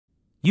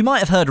You might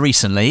have heard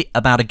recently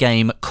about a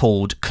game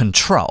called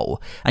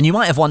Control, and you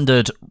might have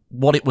wondered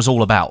what it was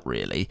all about,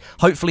 really.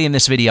 Hopefully in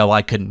this video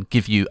I can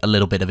give you a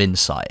little bit of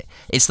insight.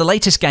 It's the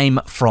latest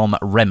game from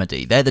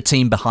Remedy. They're the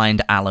team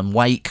behind Alan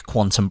Wake,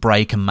 Quantum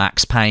Break and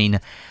Max Payne,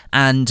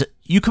 and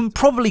you can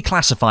probably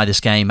classify this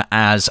game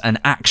as an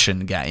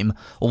action game,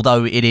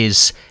 although it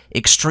is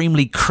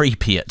extremely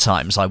creepy at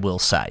times, I will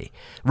say.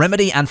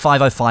 Remedy and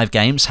 505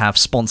 Games have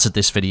sponsored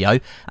this video,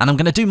 and I'm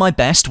going to do my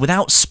best,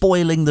 without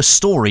spoiling the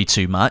story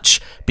too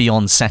much,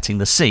 beyond setting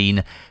the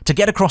scene, to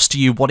get across to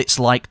you what it's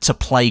like to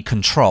play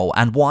Control,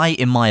 and why,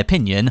 in my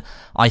opinion,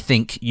 I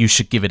think you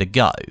should give it a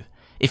go.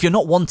 If you're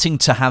not wanting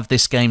to have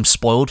this game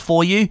spoiled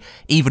for you,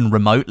 even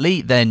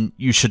remotely, then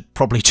you should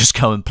probably just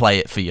go and play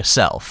it for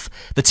yourself.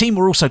 The team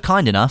were also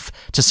kind enough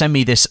to send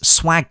me this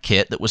swag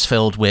kit that was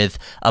filled with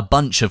a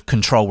bunch of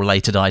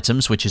Control-related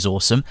items, which is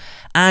awesome,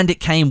 and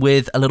it came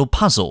with a little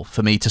puzzle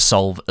for me to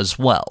solve as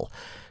well.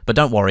 But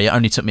don't worry, it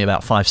only took me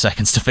about 5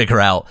 seconds to figure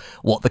out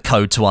what the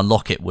code to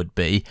unlock it would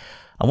be.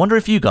 I wonder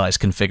if you guys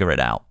can figure it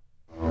out.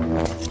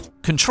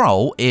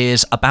 Control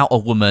is about a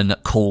woman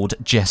called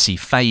Jessie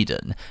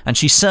Faden, and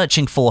she's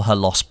searching for her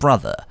lost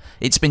brother.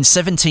 It's been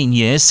 17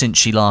 years since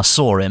she last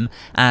saw him,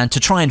 and to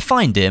try and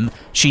find him,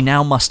 she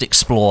now must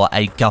explore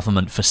a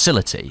government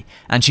facility,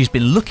 and she's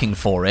been looking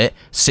for it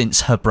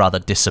since her brother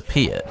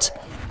disappeared.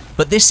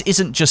 But this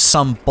isn't just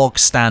some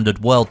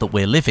bog-standard world that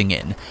we're living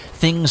in.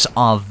 Things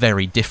are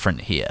very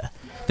different here.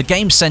 The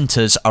game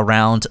centres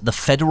around the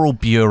Federal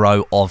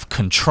Bureau of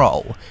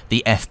Control,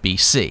 the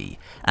FBC,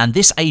 and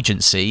this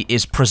agency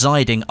is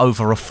presiding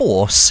over a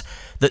force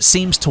that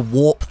seems to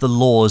warp the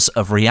laws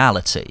of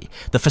reality.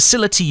 The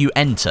facility you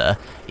enter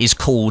is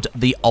called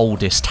the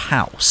Oldest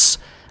House,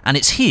 and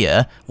it's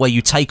here where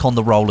you take on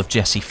the role of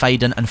Jessie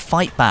Faden and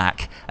fight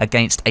back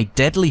against a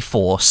deadly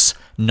force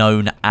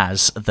known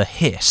as the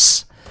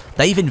Hiss.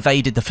 They've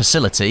invaded the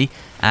facility,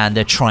 and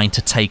they're trying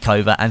to take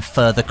over and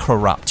further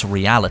corrupt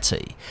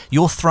reality.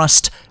 You're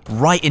thrust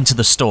right into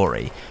the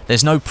story.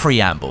 There's no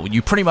preamble.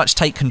 You pretty much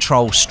take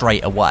control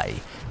straight away.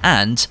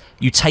 And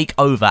you take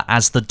over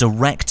as the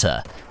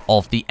director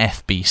of the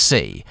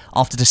FBC,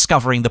 after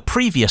discovering the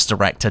previous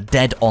director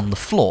dead on the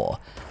floor,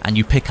 and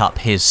you pick up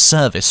his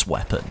service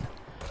weapon.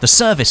 The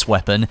service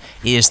weapon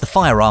is the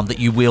firearm that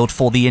you wield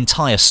for the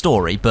entire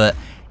story, but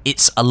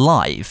it's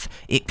alive.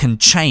 It can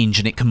change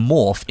and it can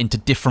morph into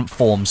different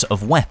forms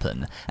of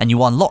weapon, and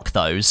you unlock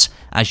those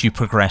as you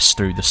progress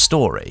through the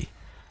story.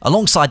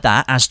 Alongside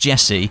that, as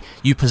Jessie,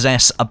 you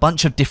possess a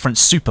bunch of different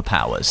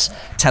superpowers.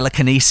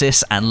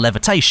 Telekinesis and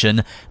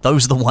levitation,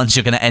 those are the ones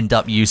you're going to end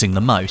up using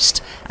the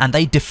most, and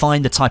they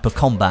define the type of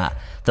combat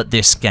that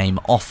this game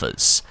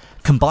offers.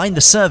 Combine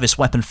the service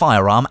weapon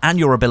firearm and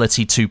your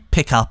ability to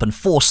pick up and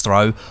force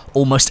throw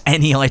almost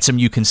any item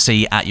you can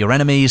see at your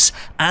enemies,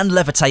 and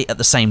levitate at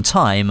the same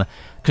time.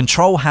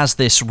 Control has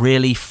this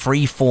really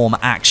free-form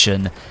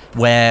action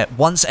where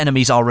once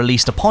enemies are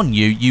released upon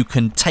you, you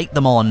can take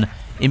them on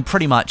in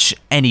pretty much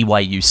any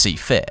way you see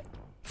fit.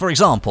 For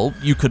example,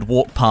 you could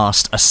walk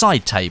past a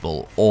side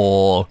table,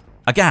 or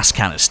a gas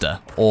canister,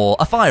 or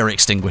a fire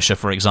extinguisher,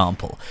 for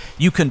example.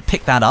 You can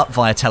pick that up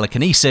via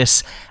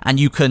telekinesis,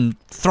 and you can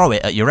throw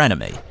it at your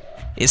enemy.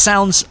 It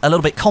sounds a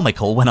little bit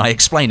comical when I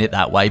explain it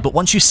that way, but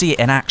once you see it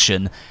in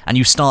action, and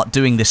you start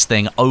doing this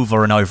thing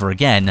over and over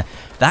again,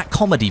 that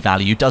comedy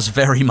value does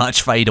very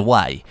much fade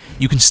away.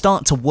 You can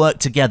start to work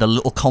together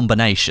little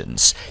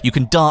combinations. You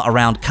can dart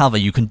around cover,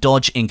 you can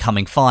dodge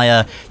incoming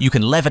fire, you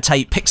can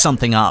levitate, pick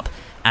something up,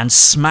 and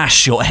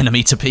smash your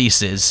enemy to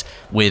pieces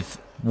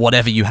with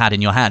whatever you had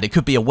in your hand. It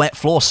could be a wet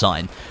floor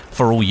sign,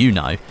 for all you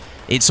know.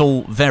 It's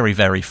all very,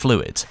 very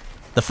fluid.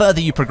 The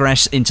further you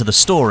progress into the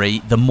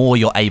story, the more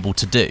you're able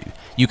to do.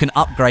 You can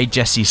upgrade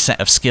Jessie's set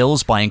of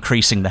skills by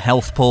increasing the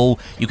health pool,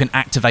 you can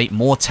activate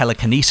more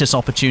telekinesis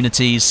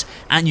opportunities,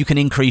 and you can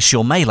increase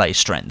your melee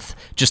strength,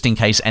 just in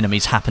case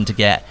enemies happen to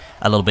get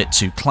a little bit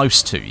too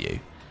close to you.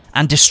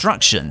 And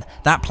destruction,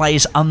 that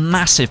plays a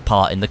massive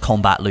part in the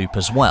combat loop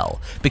as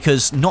well,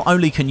 because not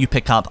only can you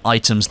pick up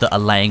items that are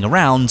laying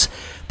around,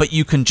 but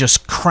you can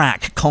just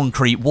crack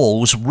concrete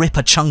walls, rip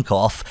a chunk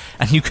off,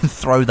 and you can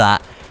throw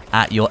that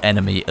at your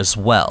enemy as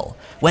well.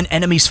 When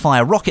enemies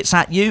fire rockets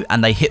at you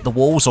and they hit the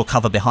walls or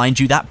cover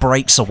behind you, that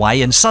breaks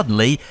away and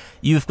suddenly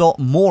you've got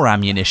more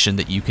ammunition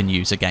that you can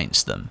use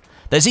against them.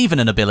 There's even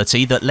an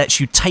ability that lets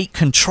you take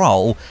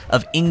control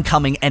of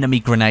incoming enemy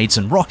grenades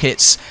and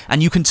rockets,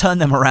 and you can turn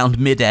them around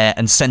mid-air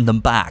and send them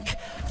back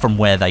from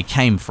where they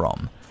came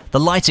from. The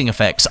lighting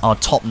effects are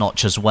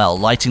top-notch as well,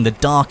 lighting the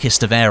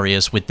darkest of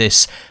areas with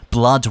this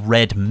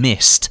blood-red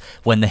mist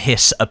when the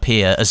Hiss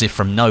appear as if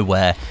from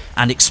nowhere,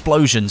 and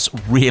explosions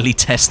really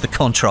test the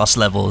contrast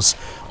levels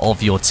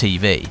of your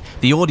TV.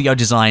 The audio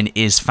design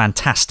is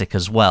fantastic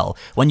as well.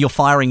 When you're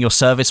firing your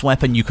service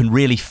weapon, you can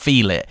really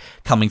feel it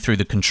coming through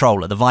the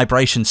controller. The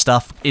vibration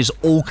stuff is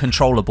all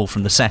controllable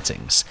from the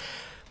settings.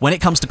 When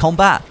it comes to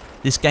combat,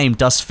 this game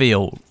does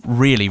feel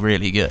really,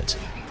 really good.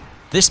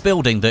 This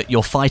building that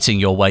you're fighting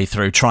your way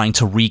through, trying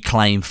to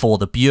reclaim for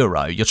the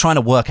Bureau, you're trying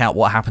to work out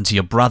what happened to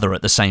your brother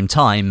at the same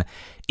time,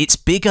 It's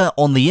bigger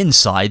on the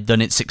inside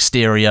than its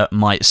exterior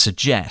might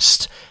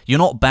suggest. You're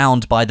not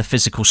bound by the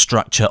physical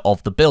structure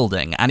of the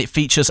building, and it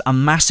features a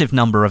massive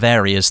number of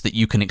areas that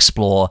you can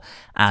explore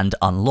and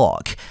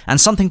unlock. And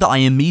something that I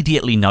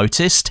immediately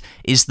noticed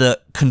is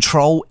that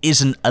Control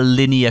isn't a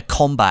linear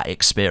combat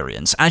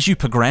experience. As you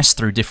progress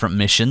through different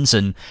missions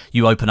and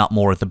you open up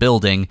more of the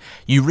building,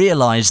 you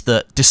realize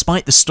that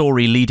despite the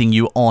story leading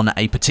you on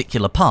a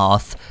particular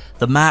path,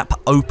 the map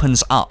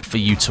opens up for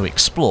you to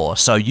explore,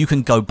 so you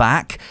can go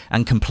back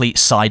and complete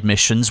side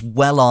missions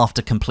well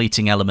after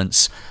completing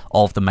elements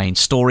of the main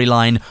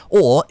storyline,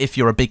 or if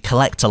you're a big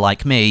collector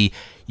like me,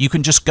 you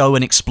can just go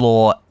and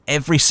explore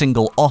every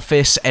single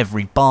office,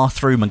 every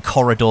bathroom and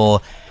corridor,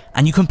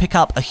 and you can pick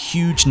up a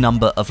huge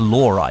number of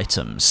lore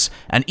items,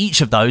 and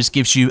each of those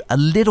gives you a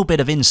little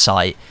bit of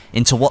insight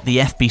into what the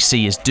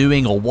FBC is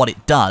doing or what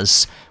it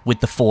does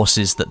with the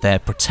forces that they're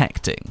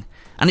protecting.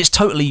 And it's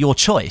totally your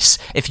choice.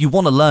 If you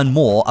want to learn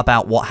more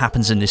about what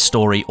happens in this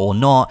story or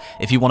not,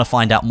 if you want to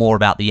find out more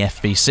about the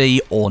FBC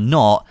or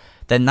not,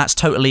 then that's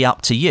totally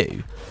up to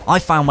you. I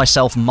found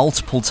myself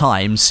multiple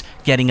times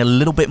getting a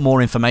little bit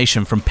more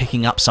information from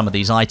picking up some of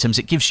these items.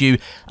 It gives you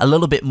a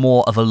little bit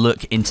more of a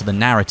look into the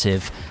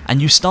narrative,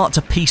 and you start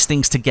to piece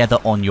things together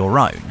on your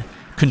own.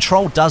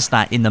 Control does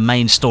that in the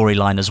main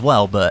storyline as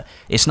well, but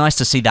it's nice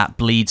to see that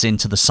bleeds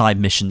into the side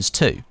missions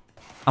too.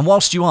 And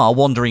whilst you are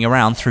wandering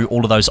around through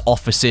all of those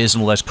offices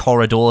and all those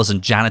corridors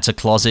and janitor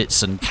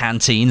closets and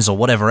canteens or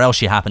whatever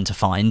else you happen to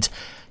find,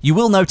 you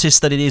will notice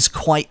that it is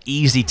quite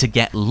easy to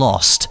get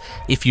lost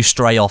if you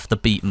stray off the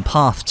beaten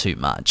path too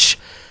much.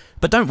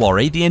 But don't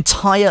worry, the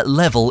entire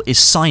level is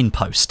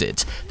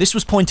signposted. This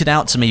was pointed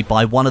out to me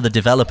by one of the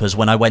developers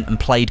when I went and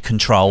played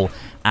Control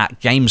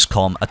at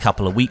Gamescom a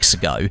couple of weeks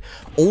ago.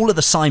 All of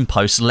the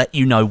signposts let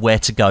you know where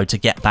to go to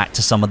get back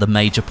to some of the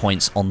major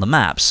points on the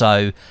map,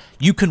 so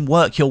you can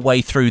work your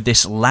way through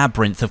this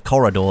labyrinth of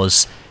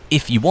corridors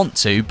if you want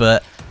to,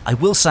 but I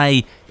will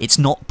say it's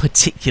not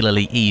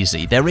particularly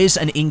easy. There is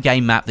an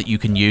in-game map that you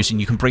can use, and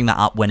you can bring that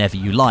up whenever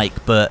you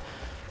like, but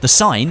the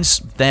signs,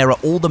 there are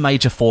all the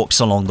major forks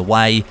along the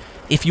way.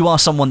 If you are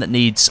someone that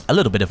needs a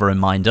little bit of a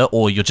reminder,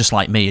 or you're just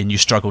like me and you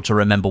struggle to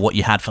remember what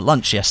you had for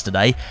lunch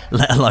yesterday,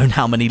 let alone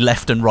how many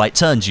left and right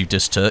turns you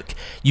just took,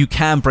 you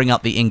can bring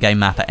up the in-game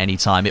map at any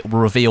time. It will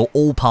reveal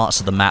all parts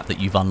of the map that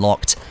you've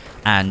unlocked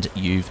and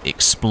you've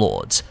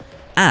explored.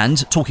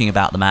 And, talking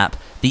about the map,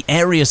 the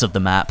areas of the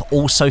map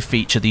also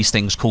feature these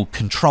things called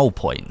control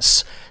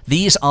points.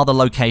 These are the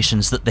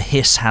locations that the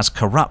Hiss has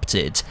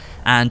corrupted,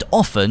 and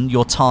often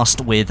you're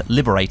tasked with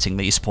liberating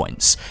these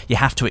points. You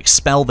have to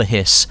expel the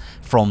Hiss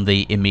from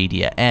the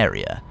immediate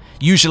area.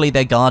 Usually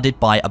they're guarded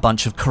by a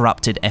bunch of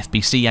corrupted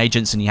FBC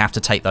agents and you have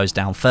to take those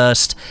down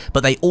first,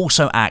 but they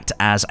also act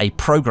as a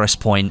progress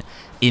point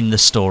in the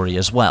story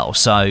as well.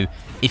 So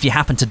if you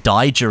happen to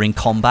die during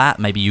combat,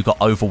 maybe you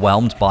got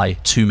overwhelmed by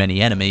too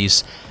many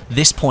enemies,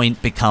 this point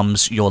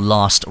becomes your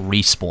last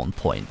respawn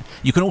point.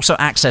 You can also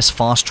access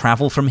fast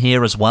travel from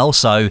here as well,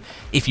 so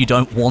if you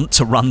don't want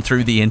to run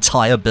through the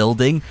entire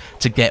building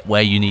to get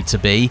where you need to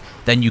be,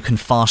 then you can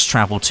fast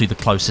travel to the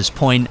closest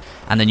point,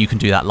 and then you can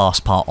do that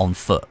last part on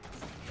foot.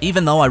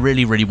 Even though I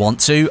really want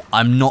to,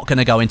 I'm not going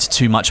to go into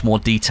too much more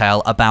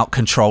detail about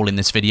Control in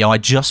this video. I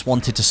just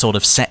wanted to sort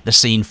of set the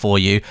scene for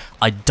you.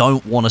 I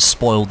don't want to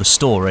spoil the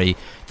story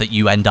that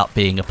you end up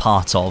being a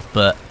part of,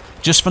 but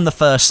just from the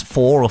first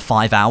 4 or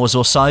 5 hours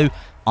or so,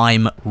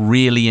 I'm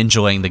really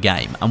enjoying the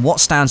game. And what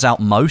stands out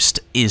most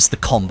is the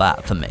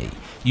combat for me.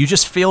 You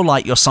just feel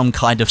like you're some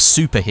kind of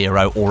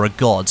superhero or a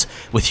god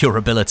with your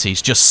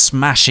abilities, just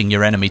smashing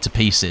your enemy to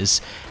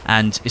pieces.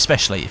 And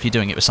especially if you're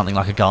doing it with something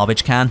like a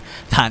garbage can,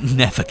 that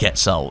never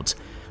gets old.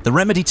 The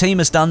Remedy team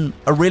has done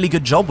a really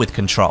good job with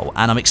Control,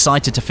 and I'm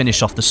excited to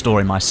finish off the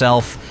story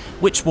myself,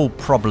 which will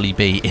probably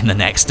be in the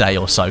next day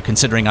or so,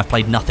 considering I've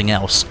played nothing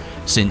else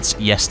since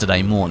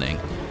yesterday morning.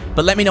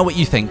 But let me know what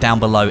you think down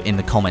below in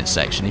the comments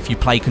section, if you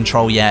play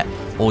Control yet,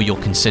 or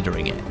you're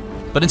considering it.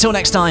 But until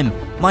next time,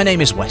 my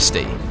name is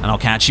Westie, and I'll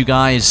catch you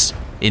guys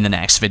in the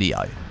next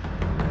video.